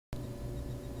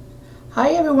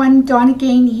Hi everyone, Donna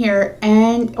again here,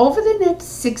 and over the next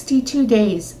 62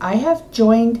 days I have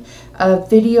joined a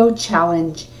video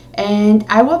challenge, and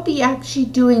I will be actually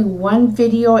doing one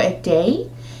video a day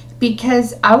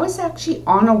because I was actually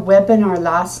on a webinar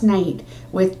last night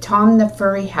with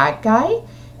Tomthefurryhatguy,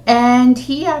 and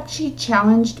he actually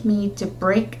challenged me to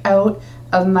break out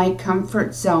of my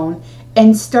comfort zone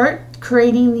and start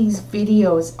creating these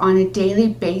videos on a daily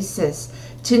basis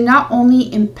to not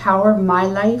only empower my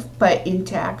life, but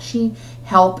to actually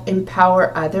help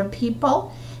empower other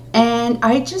people. And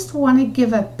I just want to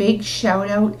give a big shout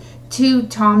out to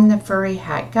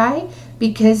Tomthefurryhatguy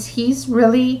because he's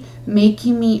really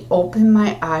making me open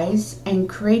my eyes and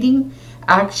creating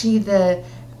actually the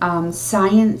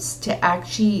science to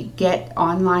actually get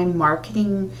online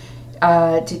marketing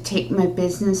to take my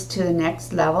business to the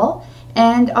next level.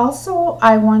 And also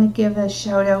I want to give a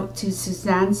shout out to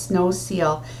Suzanne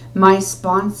Snowseal, my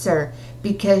sponsor,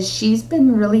 because she's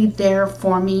been really there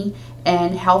for me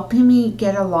and helping me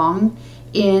get along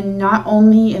in not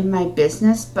only in my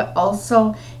business but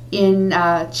also in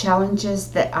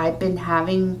challenges that I've been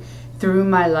having through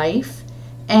my life,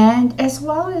 and as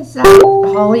well as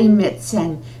Holly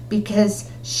Mitson,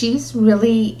 because she's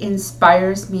really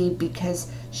inspires me because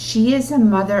she is a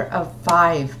mother of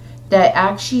 5 that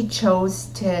actually chose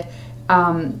to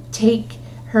take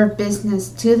her business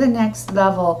to the next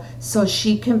level so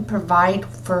she can provide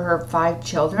for her 5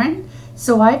 children.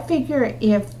 So I figure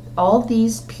if all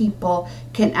these people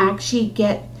can actually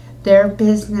get their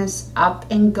business up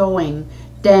and going,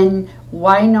 then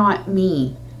why not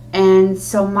me? And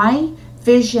so my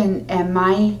vision and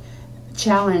my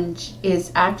challenge is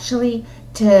actually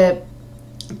to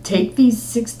take these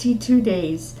 62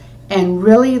 days and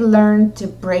really learn to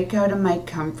break out of my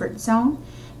comfort zone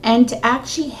and to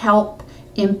actually help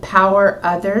empower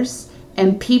others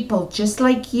and people just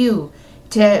like you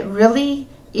to really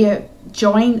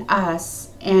join us.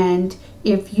 And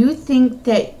if you think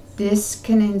that this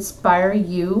can inspire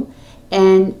you,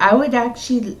 and I would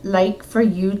actually like for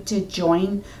you to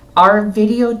join our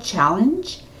video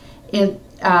challenge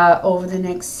over the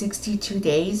next 62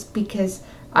 days, because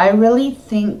I really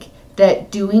think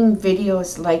that doing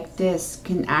videos like this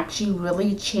can actually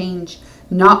really change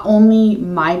not only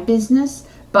my business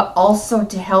but also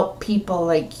to help people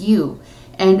like you.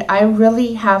 And I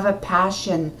really have a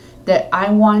passion that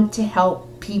I want to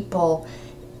help people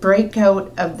break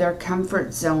out of their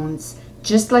comfort zones,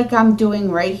 just like I'm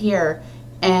doing right here,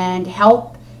 and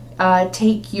help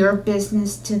take your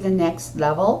business to the next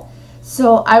level.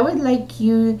 So I would like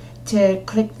you to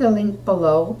click the link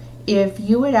below if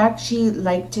you would actually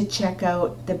like to check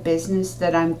out the business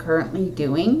that I'm currently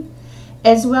doing,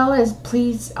 as well as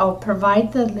please, I'll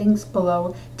provide the links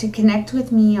below to connect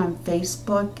with me on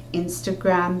Facebook,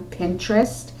 Instagram,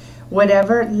 Pinterest,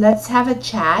 whatever. Let's have a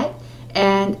chat,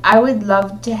 and I would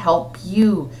love to help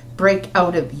you break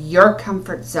out of your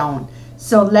comfort zone.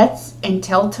 So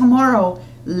until tomorrow,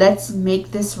 let's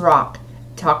make this rock.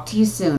 Talk to you soon.